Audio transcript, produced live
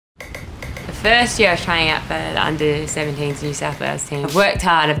First year I was trying out for the under-17s New South Wales team. I've worked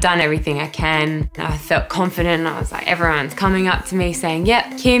hard, I've done everything I can. I felt confident, I was like, everyone's coming up to me saying,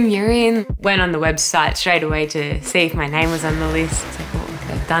 yep, Kim, you're in. Went on the website straight away to see if my name was on the list. It's like, oh,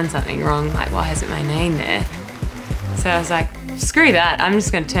 I've done something wrong, like why isn't my name there? So I was like, screw that, I'm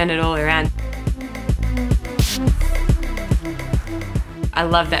just gonna turn it all around. I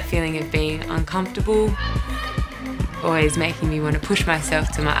love that feeling of being uncomfortable, always making me want to push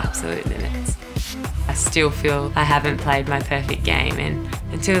myself to my absolute limits. I still feel I haven't played my perfect game, and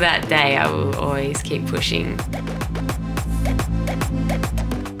until that day I will always keep pushing.